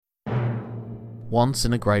Once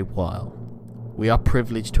in a great while, we are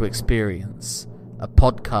privileged to experience a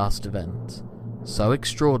podcast event so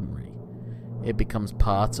extraordinary it becomes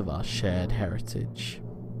part of our shared heritage.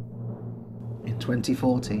 In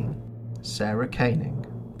 2014, Sarah Koenig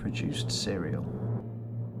produced Serial.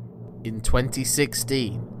 In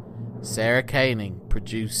 2016, Sarah Koenig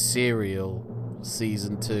produced Serial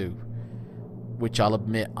Season 2, which I'll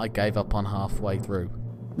admit I gave up on halfway through.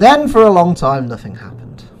 Then, for a long time, nothing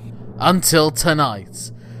happened. Until tonight,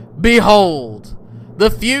 behold, the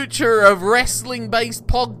future of wrestling-based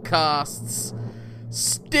podcasts,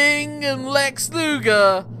 Sting and Lex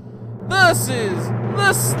Luger versus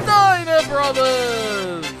the Steiner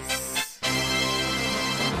Brothers!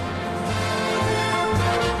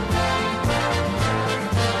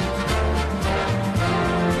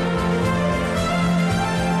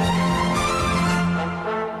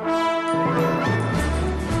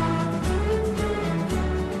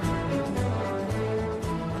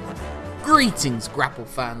 Greetings, Grapple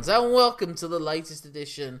fans, and welcome to the latest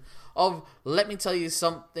edition of Let Me Tell You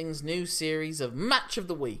Something's new series of Match of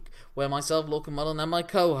the Week, where myself, Lorcan Mullen, and my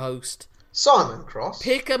co-host Simon Cross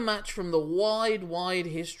pick a match from the wide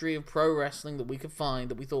history of pro wrestling that we could find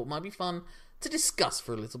that we thought might be fun to discuss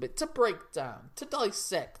for a little bit, to break down, to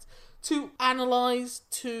dissect, to analyse,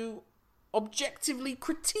 to objectively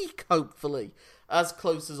critique, hopefully, as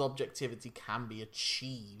close as objectivity can be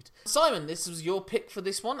achieved. Simon, this was your pick for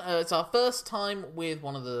this one. It's our first time with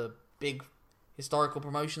one of the big historical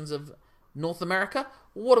promotions of North America.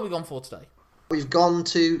 What have we gone for today? We've gone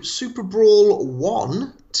to Super Brawl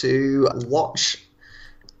 1 to watch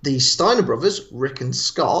the Steiner brothers, Rick and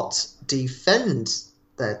Scott, defend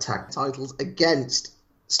their tag titles against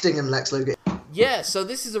Sting and Lex Luger. Yeah, so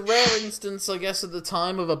this is a rare instance, I guess, at the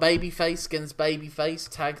time of a babyface against babyface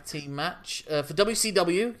tag team match. For WCW,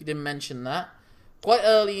 you didn't mention that. Quite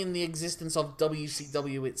early in the existence of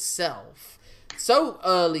WCW itself. So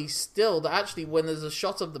early still that actually when there's a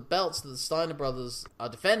shot of the belts that the Steiner brothers are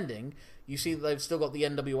defending, you see that they've still got the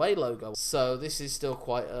NWA logo. So this is still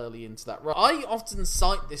quite early into that run. I often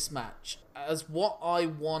cite this match as what I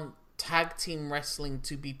want tag team wrestling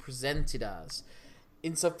to be presented as,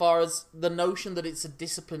 insofar as the notion that it's a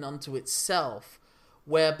discipline unto itself,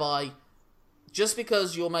 whereby just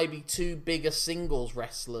because you're maybe two bigger singles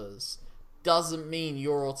wrestlers doesn't mean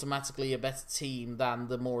you're automatically a better team than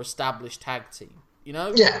the more established tag team, you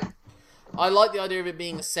know? Yeah. I like the idea of it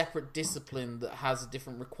being a separate discipline that has a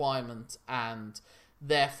different requirement, and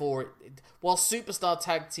therefore, while superstar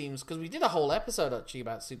tag teams, because we did a whole episode actually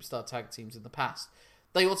about superstar tag teams in the past,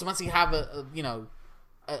 they automatically have a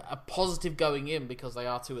positive going in because they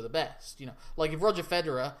are two of the best. You know, like if Roger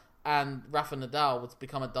Federer and Rafa Nadal were to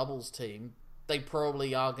become a doubles team, they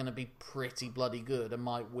probably are going to be pretty bloody good and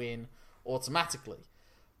might win automatically.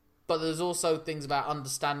 But there's also things about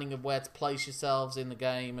understanding of where to place yourselves in the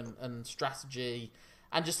game and strategy,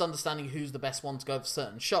 and just understanding who's the best one to go for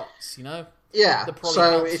certain shots, you know? Yeah,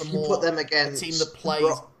 so if you put them a against team that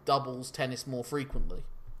plays doubles tennis more frequently.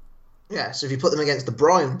 Yeah, so if you put them against the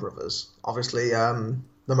Bryan brothers, obviously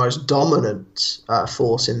the most dominant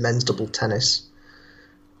force in men's double tennis,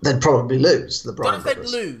 they'd probably lose, the Bryan brothers. I don't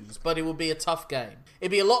know if they'd lose, but it would be a tough game.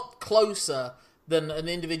 It'd be a lot closer than an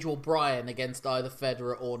individual Bryan against either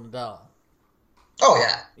Federer or Nadal. Oh,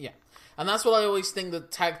 yeah. Yeah. And that's what I always think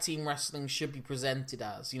that tag team wrestling should be presented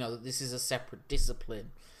as. You know, that this is a separate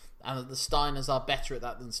discipline. And that the Steiners are better at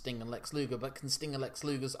that than Sting and Lex Luger. But can Sting and Lex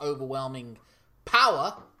Luger's overwhelming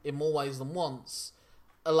power, in more ways than once,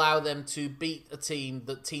 allow them to beat a team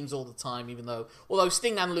that teams all the time, even though... Although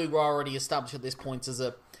Sting and Luger are already established at this point as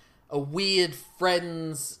a weird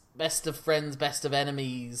friends, best of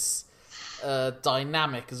enemies...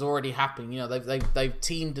 dynamic has already happened. You know, they've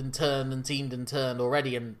teamed and turned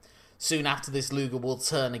already, and soon after this, Luger will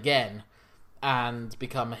turn again and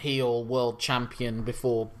become a heel world champion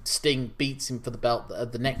before Sting beats him for the belt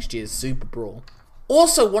at the next year's Super Brawl.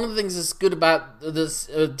 Also, one of the things that's good about this,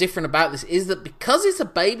 different about this, is that because it's a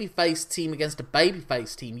babyface team against a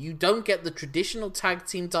babyface team, you don't get the traditional tag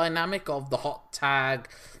team dynamic of the hot tag,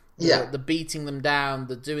 the beating them down,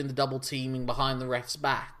 the doing the double teaming behind the ref's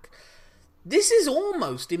back. This is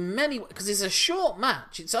almost, in many ways, because it's a short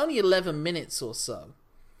match, it's only 11 minutes or so,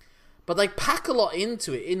 but they pack a lot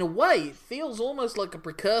into it. In a way, it feels almost like a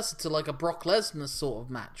precursor to like a Brock Lesnar sort of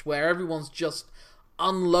match, where everyone's just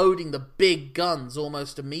unloading the big guns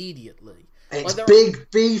almost immediately. It's big,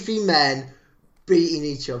 beefy men beating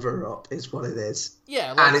each other up, is what it is.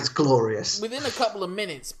 Yeah. And it's glorious. Within a couple of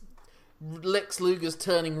minutes, Lex Luger's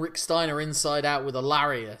turning Rick Steiner inside out with a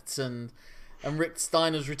lariat, and Rick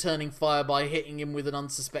Steiner's returning fire by hitting him with an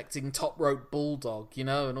unsuspecting top rope bulldog, you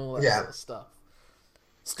know, and all that sort of stuff.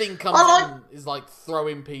 Sting comes in and is like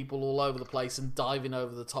throwing people all over the place and diving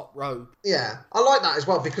over the top rope. Yeah, I like that as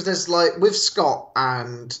well because there's like with Scott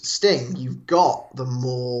and Sting, you've got the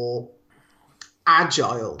more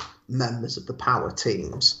agile members of the power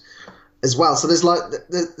teams as well. So there's like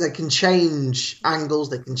they can change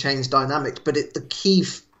angles, they can change dynamics, but the key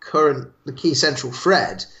central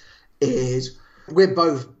thread is we're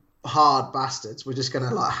both hard bastards. We're just going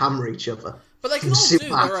to like hammer each other. But they can all do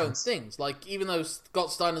their own things. Like, even though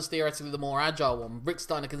Scott Steiner's theoretically the more agile one, Rick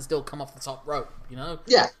Steiner can still come off the top rope, you know?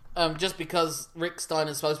 Yeah. Just because Rick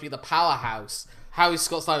Steiner's supposed to be the powerhouse, how is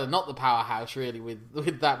Scott Steiner not the powerhouse, really,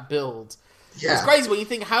 with that build? Yeah. It's crazy when you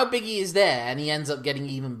think how big he is there, and he ends up getting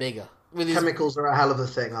even bigger. Chemicals are a hell of a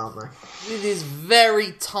thing, aren't they? With his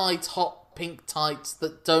very tight, hot pink tights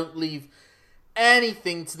that don't leave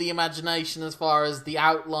anything to the imagination as far as the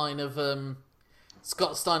outline of...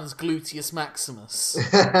 Scott Steiner's gluteus maximus.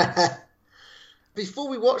 Before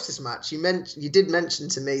we watched this match, you did mention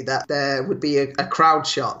to me that there would be a crowd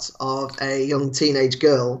shot of a young teenage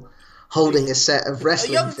girl holding a set of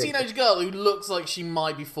wrestling figures. Teenage girl who looks like she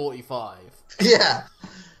might be 45. Yeah.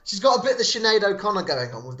 She's got a bit of the Sinead O'Connor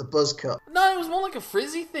going on with the buzz cut. No, it was more like a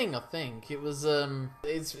frizzy thing, I think. It was,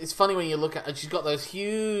 it's funny when you look at her. She's got those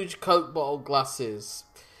huge Coke bottle glasses.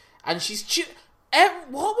 And she's...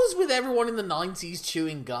 What was with everyone in the 90s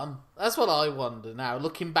chewing gum? That's what I wonder now,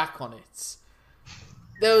 looking back on it.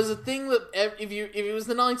 There was a thing that if it was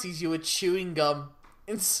the 90s, you were chewing gum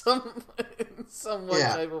in some way,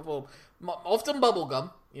 shape or form. Often bubble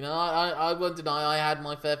gum. You know, I won't deny I had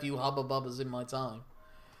my fair few Hubba Bubbas in my time.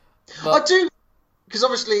 But, I do, because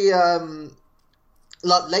obviously,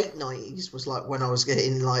 like late 90s was like when I was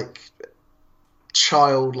getting like...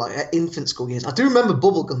 infant school years. I do remember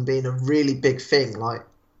bubblegum being a really big thing, like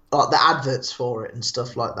the adverts for it and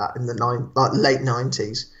stuff like that in the late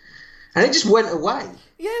 90s, and it just went away.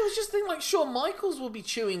 Yeah, it was just a thing like Shawn Michaels would be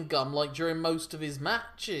chewing gum like during most of his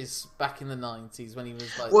matches back in the 90s when he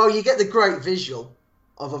was like... Well, you get the great visual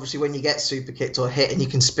of obviously when you get super kicked or hit and you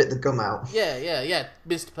can spit the gum out. Yeah.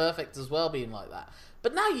 Mr. Perfect as well being like that.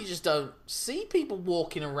 But now you just don't see people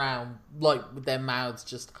walking around like with their mouths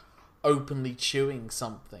just openly chewing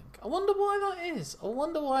something. I wonder why that is. I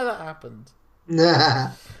wonder why that happened.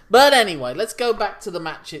 Nah. But anyway, let's go back to the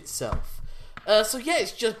match itself. So yeah,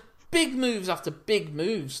 it's just big moves after big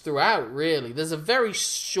moves throughout, really. There's a very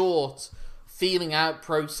short feeling out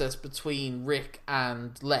process between Rick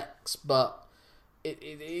and Lex, but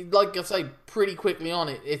it like I say, pretty quickly on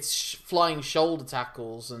it's flying shoulder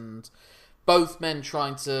tackles and both men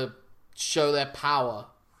trying to show their power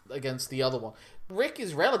against the other one. Rick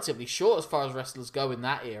is relatively short as far as wrestlers go in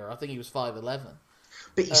that era. I think he was 5'11".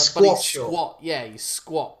 But he's squat. Yeah, he's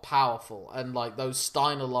squat powerful. And like those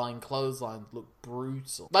Steiner line clotheslines look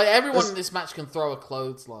brutal. Like everyone in this match can throw a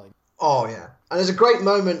clothesline. Oh, yeah. And there's a great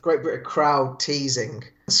moment, great bit of crowd teasing.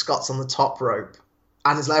 Scott's on the top rope.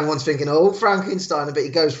 And it's like everyone's thinking, oh, Frankenstein, but he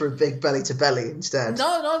goes for a big belly-to-belly instead.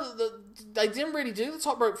 No, they didn't really do the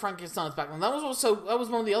top rope Frankensteins back then. That was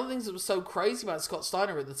one of the other things that was so crazy about Scott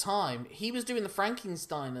Steiner at the time. He was doing the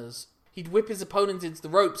Frankensteiners. He'd whip his opponent into the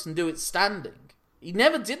ropes and do it standing. He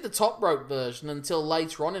never did the top rope version until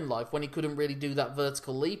later on in life when he couldn't really do that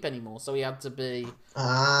vertical leap anymore. So he had to be stood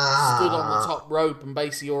on the top rope and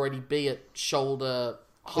basically already be at shoulder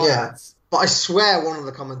height. Yeah. But I swear one of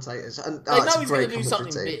the commentators... And, they know he's going to do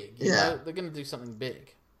something big. You know? They're going to do something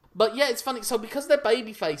big. But yeah, it's funny. So because they're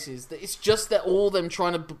baby faces, it's just that all them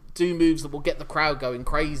trying to do moves that will get the crowd going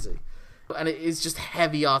crazy. And it is just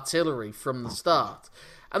heavy artillery from the start.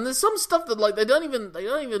 And there's some stuff that like they don't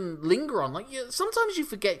even linger on. Like sometimes you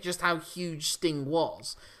forget just how huge Sting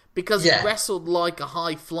was because he wrestled like a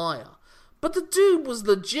high flyer. But the dude was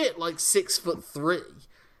legit like 6'3"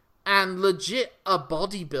 and legit a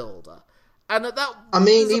bodybuilder. And at that, I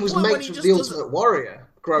mean, he was made for the Ultimate Warrior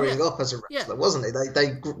growing up as a wrestler, wasn't he?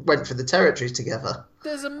 They went for the territories together.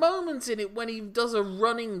 There's a moment in it when he does a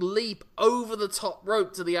running leap over the top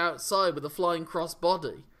rope to the outside with a flying cross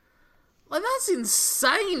body. Like, that's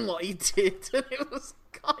insane what he did. And it was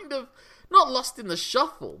kind of not lost in the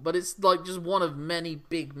shuffle, but it's like just one of many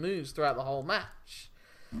big moves throughout the whole match.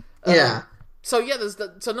 So yeah,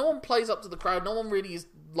 so no one plays up to the crowd. No one really is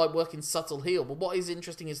like working subtle heel. But what is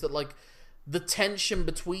interesting is that like the tension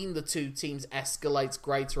between the two teams escalates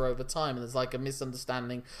greater over time, and there's like a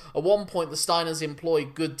misunderstanding. At one point, the Steiners employ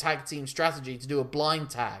good tag team strategy to do a blind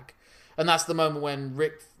tag, and that's the moment when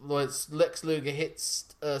Lex Luger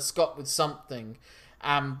hits Scott with something,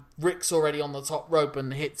 and Rick's already on the top rope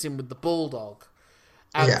and hits him with the bulldog.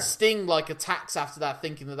 And Yeah. Sting, like, attacks after that,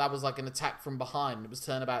 thinking that that was, like, an attack from behind. It was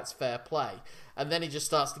turnabout's fair play. And then it just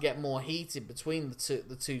starts to get more heated between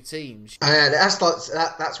the two teams. And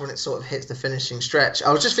that's when it sort of hits the finishing stretch.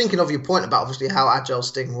 I was just thinking of your point about, obviously, how agile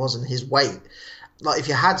Sting was and his weight. Like, if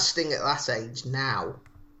you had Sting at that age now...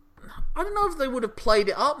 I don't know if they would have played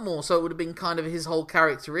it up more, so it would have been kind of his whole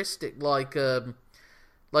characteristic, like Donovan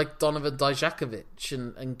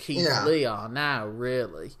Dijakovic and Keith Lee are now,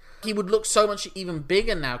 really. He would look so much even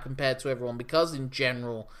bigger now compared to everyone, because in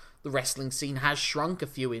general, the wrestling scene has shrunk a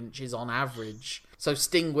few inches on average. So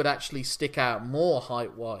Sting would actually stick out more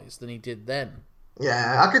height-wise than he did then.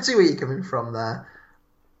 Yeah, I could see where you're coming from there.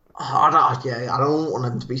 I don't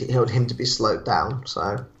want him to be slowed down,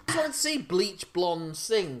 so... I just wanted to see bleach blonde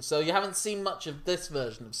Sting, so you haven't seen much of this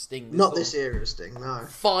version of Sting. Not this era of Sting, no.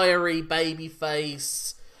 Fiery baby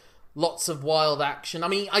face, lots of wild action. I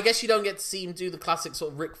mean, I guess you don't get to see him do the classic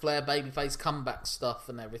sort of Ric Flair babyface comeback stuff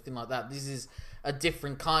and everything like that. This is a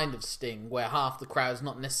different kind of Sting, where half the crowd's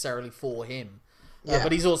not necessarily for him. Yeah.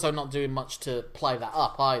 But he's also not doing much to play that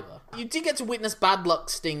up either. You did get to witness Bad Luck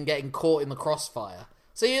Sting getting caught in the crossfire.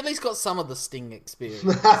 So you at least got some of the Sting experience.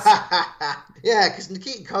 Yeah, because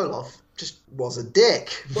Nikita Koloff just was a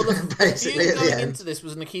dick. Well, basically, the at the going end. into this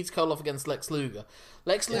was Nikita Koloff against Lex Luger.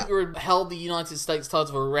 Lex Luger had held the United States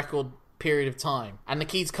title for a record period of time, and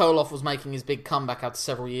Nikita Koloff was making his big comeback after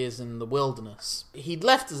several years in the wilderness. He'd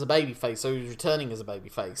left as a babyface, so he was returning as a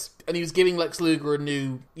babyface, and he was giving Lex Luger a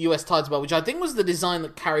new US title belt, which I think was the design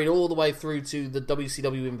that carried all the way through to the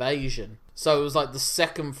WCW Invasion. So it was like the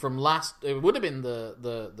second from last. It would have been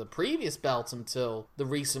the previous belt until the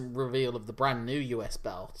recent reveal of the brand new US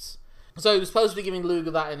belts. So he was supposed to be giving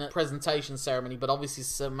Luger that in a presentation ceremony, but obviously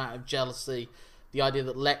some amount of jealousy. The idea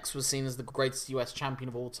that Lex was seen as the greatest US champion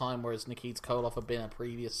of all time, whereas Nikita Koloff had been a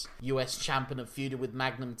previous US champion and feuded with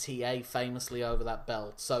Magnum TA famously over that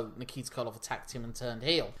belt. So Nikita Koloff attacked him and turned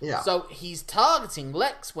heel. Yeah. So he's targeting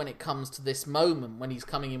Lex when it comes to this moment, when he's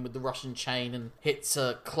coming in with the Russian chain and hits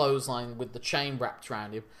a clothesline with the chain wrapped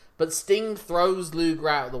around him. But Sting throws Luger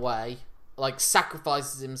out of the way, like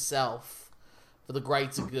sacrifices himself for the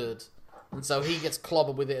greater good. And so he gets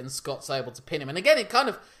clobbered with it and Scott's able to pin him. And again,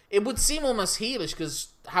 it would seem almost heelish, because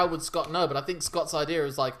how would Scott know? But I think Scott's idea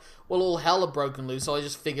is like, well, all hell had broken loose, so I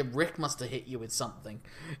just figured Rick must have hit you with something.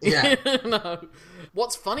 Yeah. No.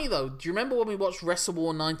 What's funny, though, do you remember when we watched Wrestle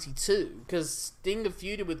War 92? Because Sting had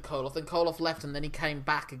feuded with Koloff, and Koloff left, and then he came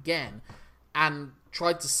back again and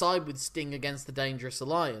tried to side with Sting against the Dangerous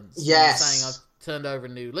Alliance. Yes. Saying, I've turned over a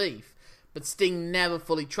new leaf. But Sting never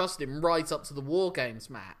fully trusted him right up to the War Games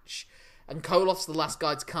match. And Koloff's the last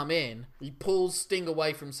guy to come in. He pulls Sting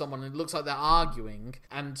away from someone, and it looks like they're arguing.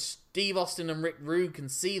 And Steve Austin and Rick Rude can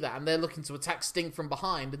see that, and they're looking to attack Sting from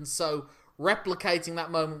behind. And so, replicating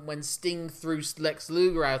that moment when Sting threw Lex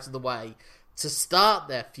Luger out of the way to start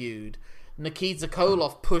their feud, Nikita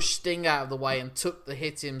Koloff pushed Sting out of the way and took the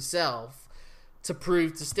hit himself to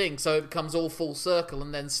prove to Sting. So it comes all full circle,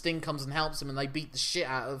 and then Sting comes and helps him, and they beat the shit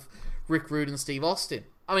out of Rick Rude and Steve Austin.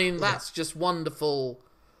 I mean, that's just wonderful...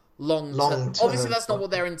 Long term. Obviously, that's not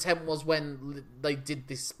what their intent was when they did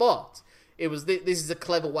this spot. It was this is a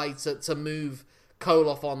clever way to move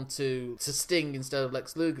Koloff onto Sting instead of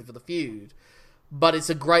Lex Luger for the feud. But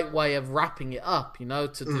it's a great way of wrapping it up, you know,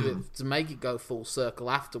 to do it, to make it go full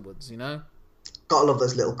circle afterwards, you know. Gotta love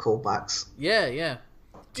those little callbacks. Yeah, yeah.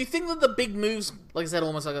 Do you think that the big moves, like I said,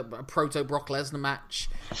 almost like a proto Brock Lesnar match,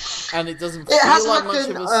 and it doesn't feel like much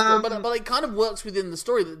of a story, but it kind of works within the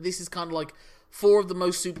story that this is kind of like four of the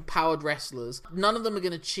most superpowered wrestlers. None of them are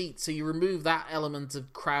going to cheat, so you remove that element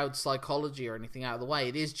of crowd psychology or anything out of the way.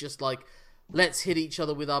 It is just like, let's hit each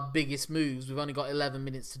other with our biggest moves. We've only got 11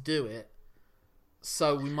 minutes to do it,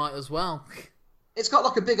 so we might as well. It's got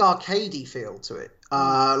like a big arcadey feel to it,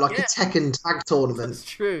 like a Tekken tag tournament. That's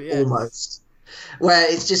true, yeah. Almost. Where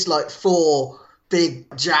it's just like four big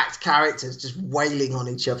jacked characters just wailing on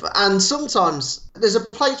each other. And sometimes there's a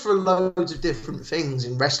place for loads of different things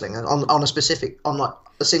in wrestling on like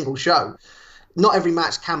a single show. Not every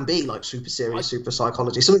match can be like super serious, super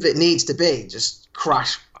psychology. Some of it needs to be just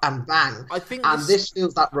crash and bang. This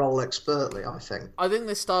fills that role expertly, I think. I think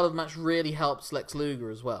this style of match really helps Lex Luger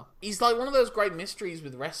as well. He's like one of those great mysteries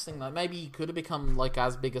with wrestling. Like maybe he could have become like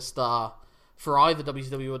as big a star for either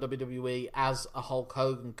WCW or WWE as a Hulk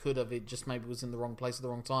Hogan could have. It just maybe was in the wrong place at the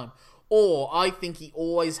wrong time. Or I think he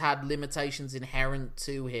always had limitations inherent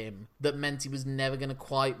to him that meant he was never going to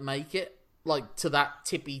quite make it, like to that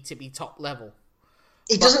tippy top level.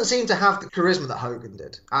 He doesn't seem to have the charisma that Hogan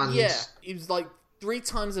did. And yeah, he was like 3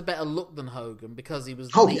 times a better look than Hogan because he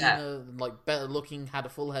was leaner and like better looking, had a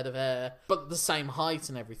full head of hair, but the same height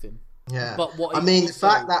and everything. Yeah. But what I he mean, the also-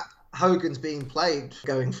 fact that Hogan's being played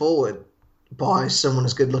going forward by someone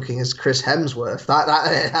as good looking as Chris Hemsworth,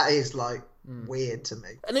 that is like weird to me.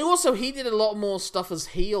 And he did a lot more stuff as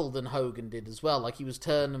heel than Hogan did as well. Like he was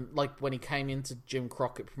turning, like when he came into Jim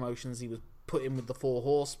Crockett Promotions, he was put in with the Four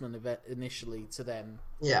Horsemen event initially to then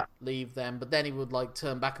leave them, but then he would like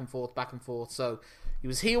turn back and forth. So he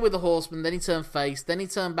was heel with the Horsemen, then he turned face, then he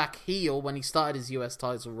turned back heel when he started his US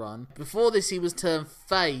title run. Before this, he was turned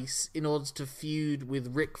face in order to feud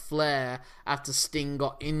with Ric Flair after Sting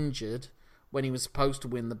got injured when he was supposed to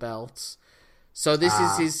win the belts. So this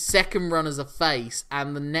is his second run as a face,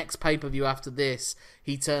 and the next pay-per-view after this,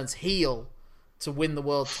 he turns heel to win the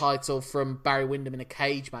world title from Barry Windham in a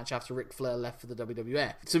cage match after Ric Flair left for the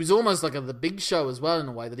WWF. So he's almost like the Big Show as well in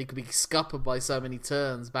a way, that he could be scuppered by so many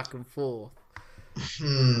turns back and forth.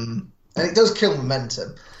 And it does kill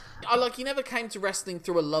momentum. He never came to wrestling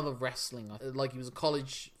through a love of wrestling. Like he was a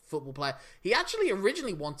college football player. He actually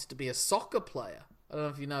originally wanted to be a soccer player. I don't know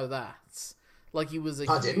if you know that. Like he was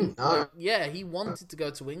I didn't know. Yeah, he wanted to go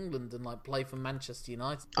to England and like play for Manchester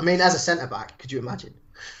United. I mean, as a centre back, could you imagine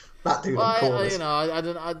that dude on corners? I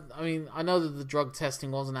know that the drug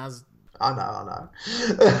testing wasn't as. I know,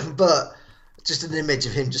 but just an image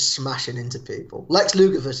of him just smashing into people. Lex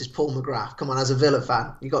Luger versus Paul McGrath. Come on, as a Villa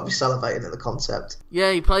fan, you got to be salivating at the concept.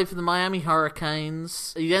 Yeah, he played for the Miami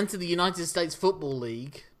Hurricanes. He entered the United States Football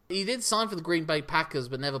League. He did sign for the Green Bay Packers,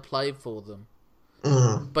 but never played for them.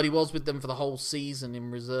 But he was with them for the whole season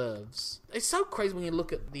in reserves. It's so crazy when you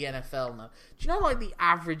look at the NFL now. Do you know, like, the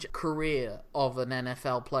average career of an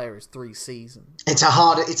NFL player is 3 seasons? It's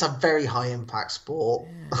a very high impact sport.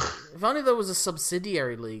 Yeah. If only there was a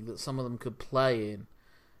subsidiary league that some of them could play in.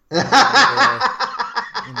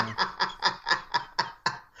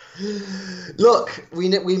 Look,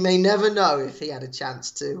 we may never know if he had a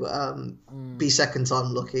chance to be second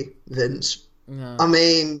time lucky, Vince. No. I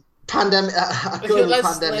mean, pandemic.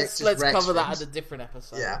 Let's cover that at a different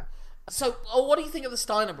episode. Yeah. So, what do you think of the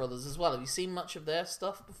Steiner brothers as well? Have you seen much of their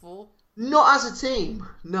stuff before? Not as a team.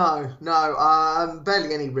 No.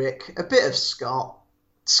 Barely any Rick. A bit of Scott.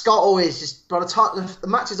 Scott always just, by the time the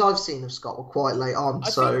matches I've seen of Scott were quite late on. I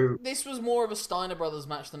think this was more of a Steiner brothers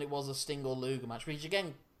match than it was a Sting or Luger match, which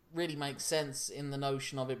again really makes sense in the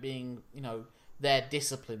notion of it being, their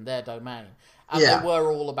discipline, their domain. And they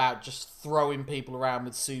were all about just throwing people around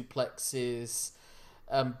with suplexes,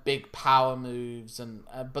 big power moves,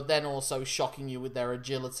 but then also shocking you with their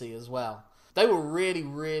agility as well. They were really,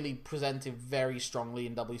 really presented very strongly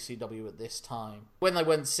in WCW at this time. When they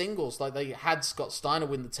went singles, like they had Scott Steiner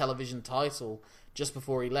win the television title just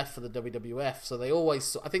before he left for the WWF. So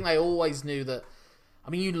I think they always knew that. I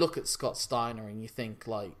mean, you look at Scott Steiner and you think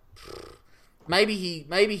like, maybe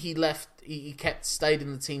he left. He stayed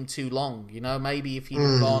in the team too long. Maybe if he'd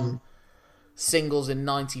gone singles in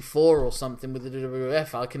 '94 or something with the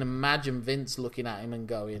WWF, I can imagine Vince looking at him and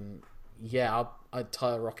going, "Yeah, I'd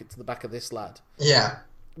tie a rocket to the back of this lad." Yeah.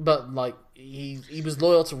 But like he was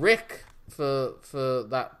loyal to Rick for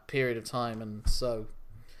that period of time,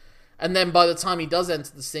 and then by the time he does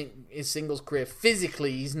enter his singles career,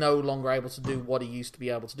 physically he's no longer able to do what he used to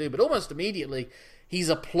be able to do. But almost immediately, he's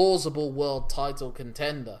a plausible world title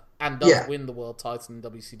contender and does win the world title in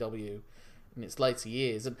WCW in its later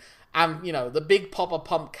years. And the Big Papa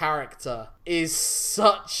Pump character is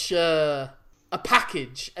such a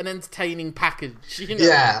package, an entertaining package.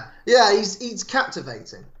 Yeah, he's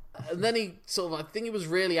captivating. And then he I think it was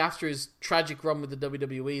really after his tragic run with the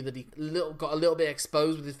WWE that he got a little bit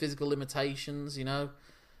exposed with his physical limitations,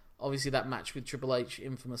 Obviously that match with Triple H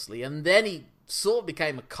infamously. And then he sort of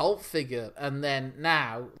became a cult figure. And then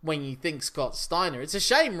now, when you think Scott Steiner, it's a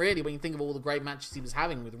shame really when you think of all the great matches he was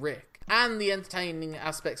having with Rick. And the entertaining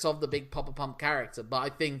aspects of the Big Papa Pump character. But I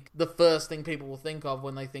think the first thing people will think of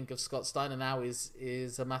when they think of Scott Steiner now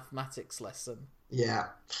is a mathematics lesson. Yeah,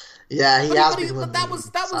 he has been. But that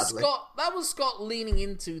was Scott leaning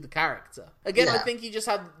into the character. Again, I think he just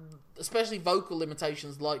had, especially vocal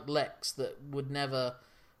limitations like Lex, that would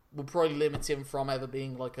probably limit him from ever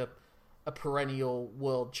being like a perennial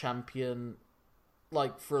world champion,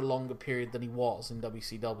 like for a longer period than he was in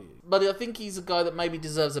WCW. But I think he's a guy that maybe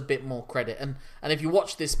deserves a bit more credit. And if you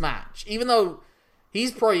watch this match, even though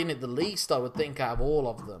he's probably in it the least, I would think, out of all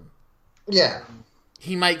of them. Yeah.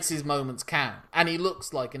 He makes his moments count, and he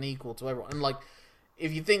looks like an equal to everyone. And like,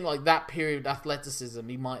 if you think like that period of athleticism,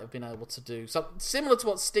 he might have been able to do something similar to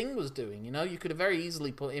what Sting was doing. You could have very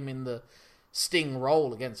easily put him in the Sting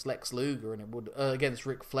role against Lex Luger and it would against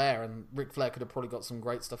Ric Flair, and Ric Flair could have probably got some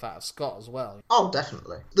great stuff out of Scott as well. Oh,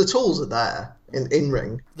 definitely. The tools are there in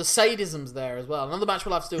ring. The sadism's there as well. Another match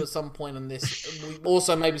we'll have to do at some point in this.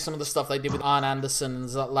 Also, maybe some of the stuff they did with Arn Anderson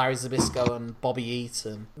and Larry Zbyszko and Bobby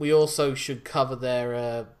Eaton. We also should cover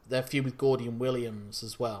their feud with Gordy and Williams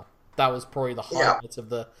as well. That was probably the highlight of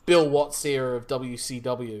the Bill Watts era of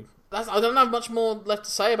WCW. I don't have much more left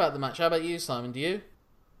to say about the match. How about you, Simon? Do you?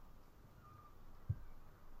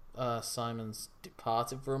 Simon's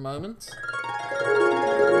departed for a moment.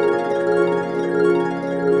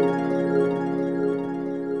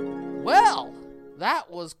 Well,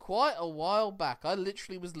 that was quite a while back. I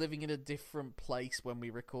literally was living in a different place when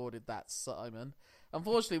we recorded that, Simon.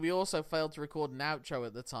 Unfortunately, we also failed to record an outro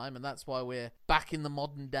at the time, and that's why we're back in the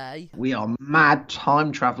modern day. We are mad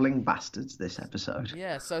time-travelling bastards this episode.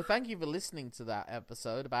 Yeah, so thank you for listening to that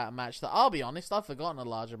episode about a match that, I'll be honest, I've forgotten a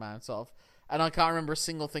large amount of. And I can't remember a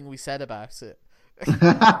single thing we said about it.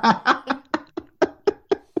 The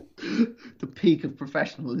peak of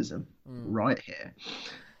professionalism, right here.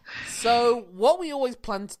 So, what we always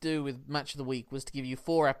planned to do with Match of the Week was to give you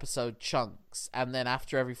 4-episode chunks, and then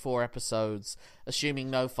after every 4 episodes,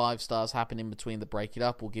 assuming no 5 stars happen in between the break it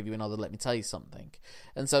up, we'll give you another Let Me Tell You Something.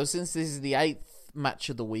 And so, since this is the 8th Match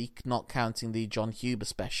of the Week, not counting the John Huber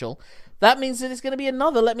special, that means that it's going to be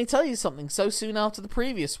another Let Me Tell You Something so soon after the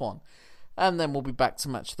previous one. And then we'll be back to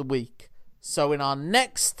Match of the Week. So in our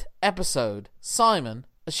next episode, Simon,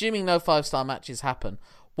 assuming no 5-star matches happen,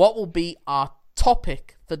 what will be our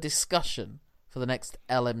topic for discussion for the next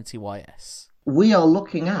LMTYS? We are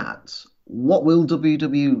looking at what will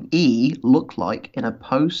WWE look like in a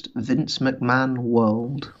post-Vince McMahon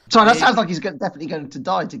world. Sorry, that sounds like he's definitely going to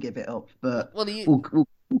die to give it up, but we'll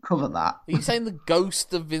cover that. Are you saying the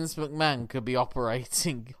ghost of Vince McMahon could be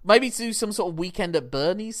operating? Maybe to do some sort of Weekend at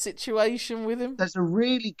Bernie's situation with him? There's a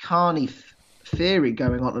really carny theory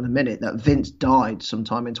going on at the minute that Vince died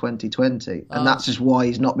sometime in 2020, and that's just why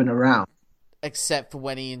he's not been around. Except for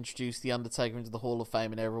when he introduced The Undertaker into the Hall of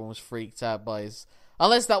Fame and everyone was freaked out by his...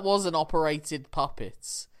 Unless that wasn't operated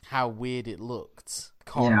puppets. How weird it looked.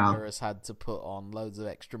 Coroner has had to put on loads of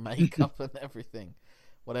extra makeup and everything.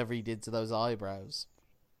 Whatever he did to those eyebrows.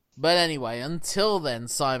 But anyway, until then,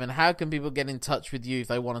 Simon, how can people get in touch with you if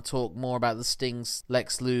they want to talk more about the Sting's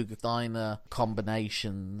Lex Luger Steiner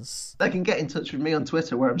combinations? They can get in touch with me on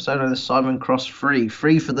Twitter, where I'm so known as Simon Cross Free.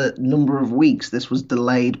 Free for the number of weeks. This was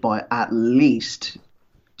delayed by at least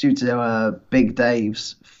due to Big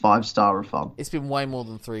Dave's 5-star-a-thon. It's been way more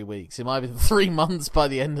than 3 weeks. It might be 3 months by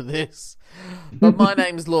the end of this. But my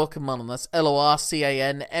name's Lorcan Mullen. That's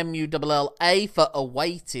LORCANMULLA for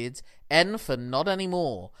awaited, N for not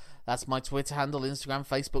anymore. That's my Twitter handle, Instagram,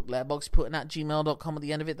 Facebook, Letterboxd, putting at gmail.com at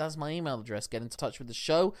the end of it. That's my email address. Get in touch with the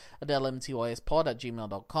show at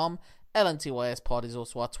lmtyspod@gmail.com. LMTYSpod is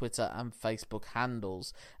also our Twitter and Facebook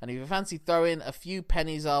handles. And if you fancy throwing a few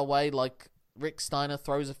pennies our way, like Rick Steiner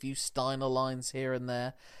throws a few Steiner lines here and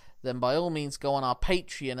there, then by all means go on our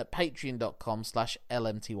Patreon at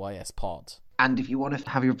patreon.com/LMTYSpod. And if you want to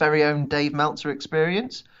have your very own Dave Meltzer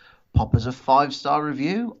experience, pop us a 5-star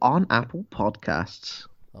review on Apple Podcasts.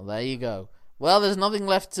 Well, there you go. Well, there's nothing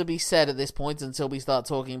left to be said at this point until we start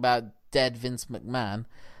talking about dead Vince McMahon.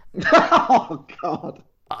 Oh, God.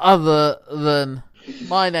 Other than,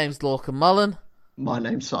 my name's Lorcan Mullen. My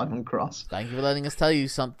name's Simon Cross. Thank you for letting us tell you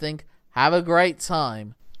something. Have a great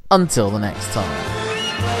time. Until the next time.